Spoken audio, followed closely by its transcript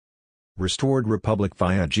Restored Republic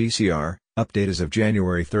via GCR, update as of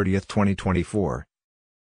January 30, 2024.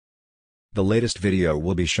 The latest video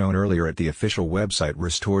will be shown earlier at the official website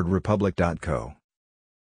restoredrepublic.co.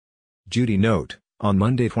 Judy note, on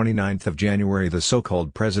Monday 29th of January the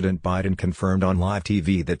so-called President Biden confirmed on live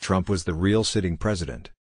TV that Trump was the real sitting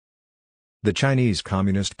president. The Chinese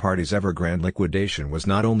Communist Party's Evergrande liquidation was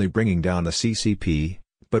not only bringing down the CCP,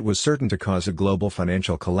 but was certain to cause a global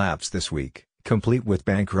financial collapse this week, complete with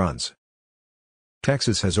bank runs.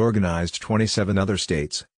 Texas has organized 27 other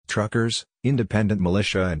states, truckers, independent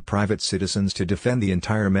militia and private citizens to defend the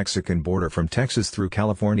entire Mexican border from Texas through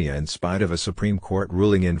California in spite of a Supreme Court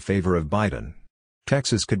ruling in favor of Biden.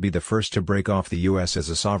 Texas could be the first to break off the U.S. as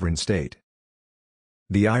a sovereign state.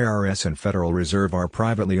 The IRS and Federal Reserve are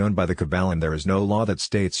privately owned by the cabal and there is no law that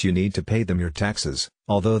states you need to pay them your taxes,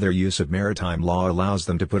 although their use of maritime law allows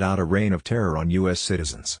them to put out a reign of terror on U.S.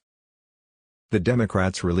 citizens. The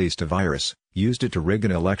Democrats released a virus, used it to rig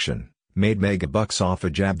an election, made mega bucks off a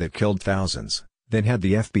jab that killed thousands, then had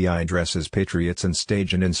the FBI dress as patriots and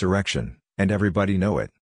stage an insurrection, and everybody know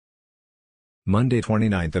it. Monday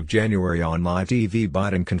 29th of January on live TV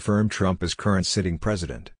Biden confirmed Trump as current sitting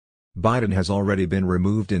president. Biden has already been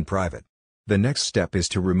removed in private. The next step is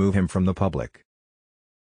to remove him from the public.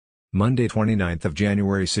 Monday 29th of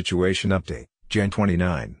January situation update, Jan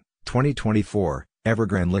 29, 2024,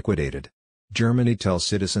 Evergrande liquidated. Germany tells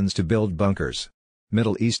citizens to build bunkers.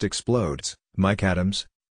 Middle East explodes, Mike Adams.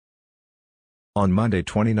 On Monday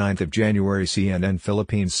 29th of January CNN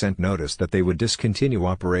Philippines sent notice that they would discontinue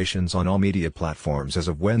operations on all media platforms as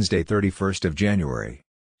of Wednesday 31st of January,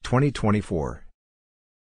 2024.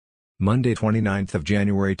 Monday 29th of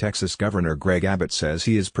January Texas Governor Greg Abbott says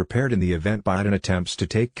he is prepared in the event Biden attempts to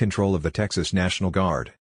take control of the Texas National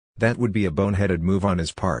Guard. That would be a boneheaded move on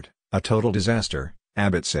his part, a total disaster,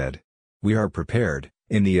 Abbott said. We are prepared,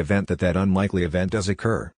 in the event that unlikely event does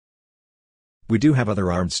occur. We do have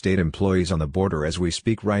other armed state employees on the border as we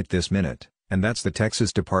speak right this minute, and that's the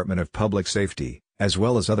Texas Department of Public Safety, as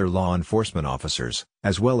well as other law enforcement officers,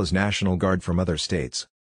 as well as National Guard from other states.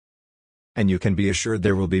 And you can be assured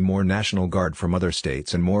there will be more National Guard from other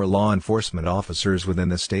states and more law enforcement officers within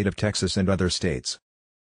the state of Texas and other states.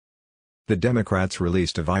 The Democrats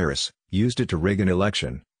released a virus, used it to rig an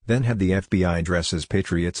election, then had the FBI dress as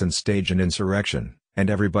patriots and stage an insurrection, and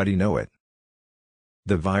everybody know it.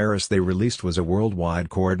 The virus they released was a worldwide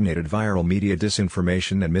coordinated viral media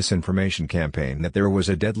disinformation and misinformation campaign that there was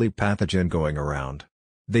a deadly pathogen going around.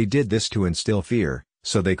 They did this to instill fear,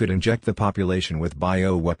 so they could inject the population with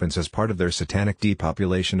bioweapons as part of their satanic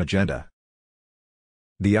depopulation agenda.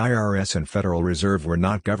 The IRS and Federal Reserve were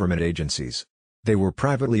not government agencies. They were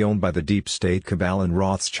privately owned by the deep state cabal and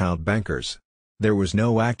Rothschild bankers. There was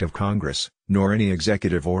no act of Congress, nor any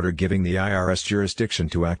executive order giving the IRS jurisdiction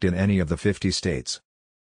to act in any of the 50 states.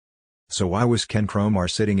 So why was Ken Cromar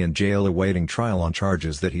sitting in jail awaiting trial on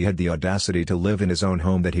charges that he had the audacity to live in his own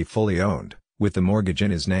home that he fully owned, with the mortgage in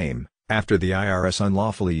his name, after the IRS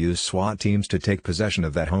unlawfully used SWAT teams to take possession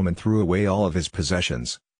of that home and threw away all of his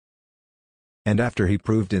possessions? And after he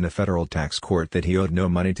proved in a federal tax court that he owed no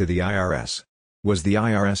money to the IRS. Was the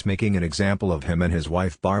IRS making an example of him and his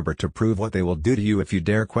wife Barbara to prove what they will do to you if you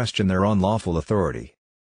dare question their unlawful authority?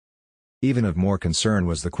 Even of more concern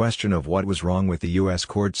was the question of what was wrong with the U.S.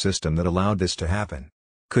 court system that allowed this to happen.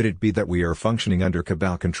 Could it be that we are functioning under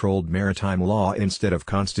cabal-controlled maritime law instead of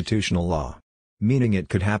constitutional law? Meaning it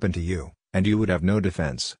could happen to you, and you would have no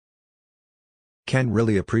defense. Ken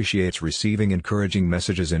really appreciates receiving encouraging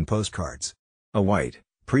messages in postcards. A white,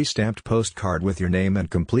 pre-stamped postcard with your name and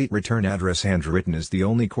complete return address handwritten is the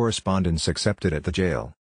only correspondence accepted at the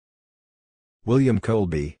jail. William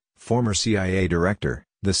Colby, former CIA director,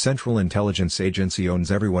 the Central Intelligence Agency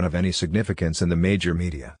owns everyone of any significance in the major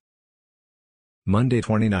media. Monday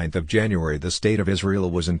 29th of January the State of Israel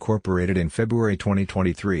was incorporated in February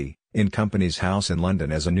 2023, in Companies House in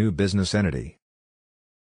London as a new business entity.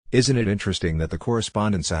 Isn't it interesting that the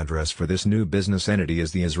correspondence address for this new business entity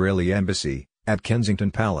is the Israeli Embassy, at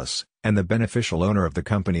Kensington Palace, and the beneficial owner of the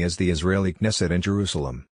company is the Israeli Knesset in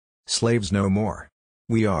Jerusalem. Slaves no more.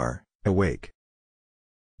 We are awake.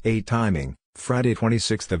 Timing, Friday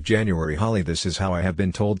 26th of January Holly This is how I have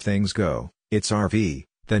been told things go, it's RV,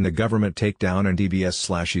 then the government takedown and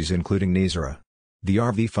DBS/E's including Nizra. The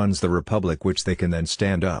RV funds the Republic which they can then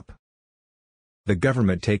stand up. The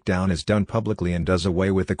government takedown is done publicly and does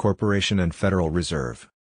away with the corporation and Federal Reserve.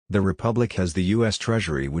 The Republic has the U.S.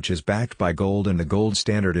 Treasury which is backed by gold and the gold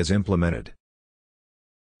standard is implemented.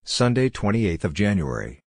 Sunday 28th of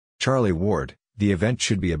January. Charlie Ward, the event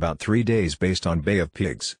should be about 3 days based on Bay of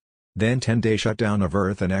Pigs. Then 10-day shutdown of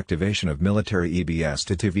Earth and activation of military EBS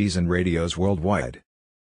to TVs and radios worldwide.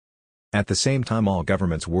 At the same time all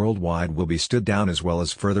governments worldwide will be stood down as well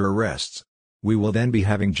as further arrests. We will then be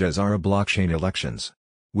having GCR blockchain elections.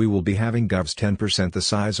 We will be having govs 10% the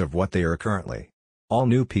size of what they are currently. All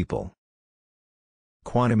new people.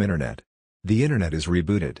 Quantum Internet. The Internet is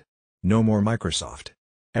rebooted. No more Microsoft.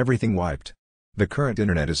 Everything wiped. The current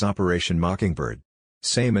Internet is Operation Mockingbird.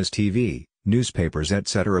 Same as TV, newspapers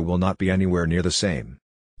etc. will not be anywhere near the same.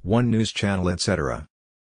 One news channel etc.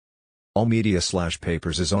 All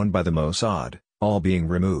media/papers is owned by the Mossad, all being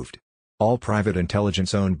removed. All private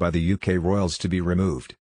intelligence owned by the UK royals to be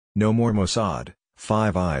removed. No more Mossad,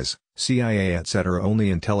 Five Eyes, CIA etc. Only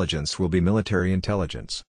intelligence will be military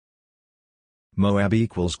intelligence. Moab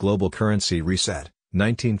equals global currency reset,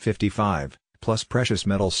 1955, plus precious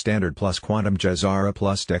metal standard plus quantum GCR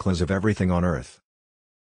plus declas of everything on Earth.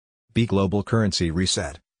 B global currency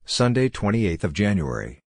reset, Sunday 28th of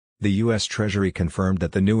January. The U.S. Treasury confirmed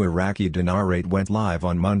that the new Iraqi dinar rate went live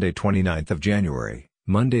on Monday 29th of January.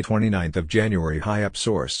 Monday 29th of January high up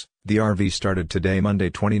source, the RV started today Monday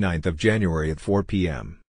 29th of January at 4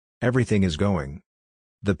 p.m. Everything is going.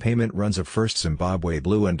 The payment runs of First Zimbabwe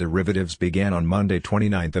Blue and derivatives began on Monday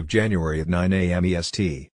 29th of January at 9 a.m.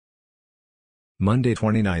 EST. Monday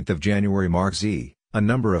 29th of January Mark Z. A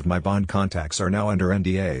number of my bond contacts are now under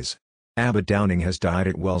NDAs. Abbott Downing has died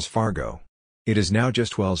at Wells Fargo. It is now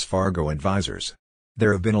just Wells Fargo advisors.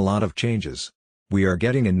 There have been a lot of changes. We are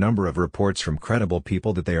getting a number of reports from credible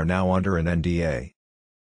people that they are now under an NDA.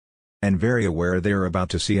 And very aware they are about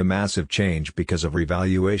to see a massive change because of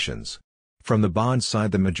revaluations. From the bond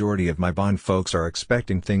side the majority of my bond folks are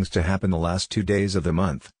expecting things to happen the last 2 days of the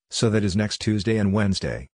month, so that is next Tuesday and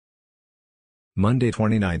Wednesday. Monday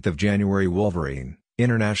 29th of January Wolverine,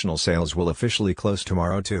 international sales will officially close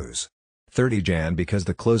tomorrow 30 Jan because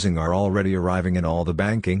the closing are already arriving and all the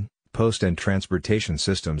banking, post and transportation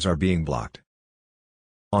systems are being blocked.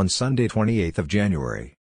 On Sunday 28th of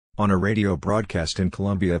January. On a radio broadcast in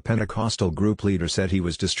Colombia a Pentecostal group leader said he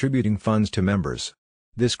was distributing funds to members.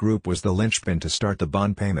 This group was the linchpin to start the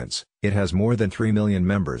bond payments. It has more than 3 million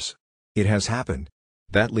members. It has happened.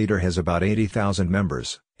 That leader has about 80,000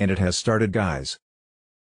 members, and it has started guys.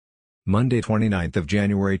 Monday 29th of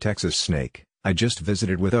January Texas Snake, I just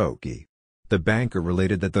visited with Oki. The banker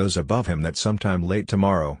related that those above him that sometime late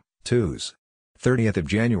tomorrow, 30th of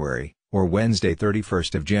January, or Wednesday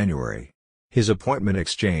 31st of January. His appointment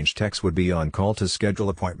exchange techs would be on call to schedule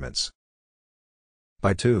appointments.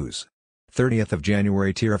 By 30th of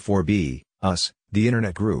January Tier 4B, us, the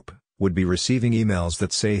Internet Group, would be receiving emails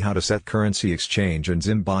that say how to set currency exchange and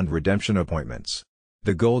Zim bond redemption appointments.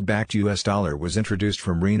 The gold-backed US dollar was introduced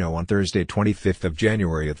from Reno on Thursday 25th of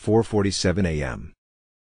January at 4:47 a.m.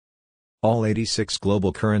 All 86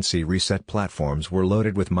 global currency reset platforms were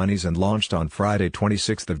loaded with monies and launched on Friday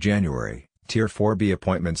 26th of January. Tier 4B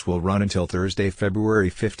appointments will run until Thursday,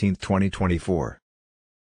 February 15, 2024.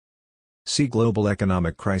 See Global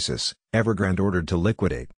Economic Crisis, Evergrande ordered to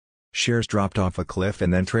liquidate. Shares dropped off a cliff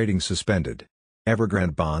and then trading suspended.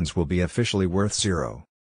 Evergrande bonds will be officially worth zero.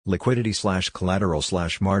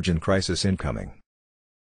 Liquidity/collateral/margin crisis incoming.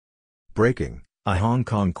 Breaking, a Hong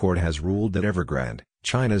Kong court has ruled that Evergrande,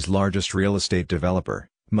 China's largest real estate developer,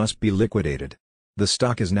 must be liquidated. The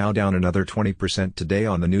stock is now down another 20% today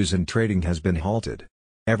on the news and trading has been halted.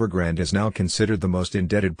 Evergrande is now considered the most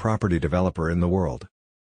indebted property developer in the world.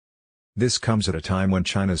 This comes at a time when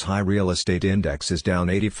China's high real estate index is down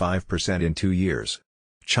 85% in 2 years.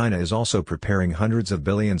 China is also preparing hundreds of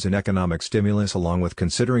billions in economic stimulus along with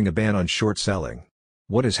considering a ban on short selling.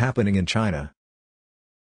 What is happening in China?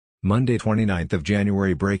 Monday 29th of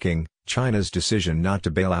January breaking, China's decision not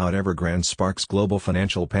to bail out Evergrande sparks global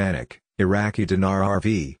financial panic. Iraqi dinar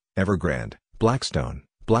RV, Evergrande, Blackstone,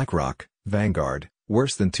 BlackRock, Vanguard,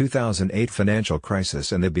 worse than 2008 financial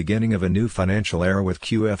crisis and the beginning of a new financial era with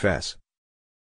QFS.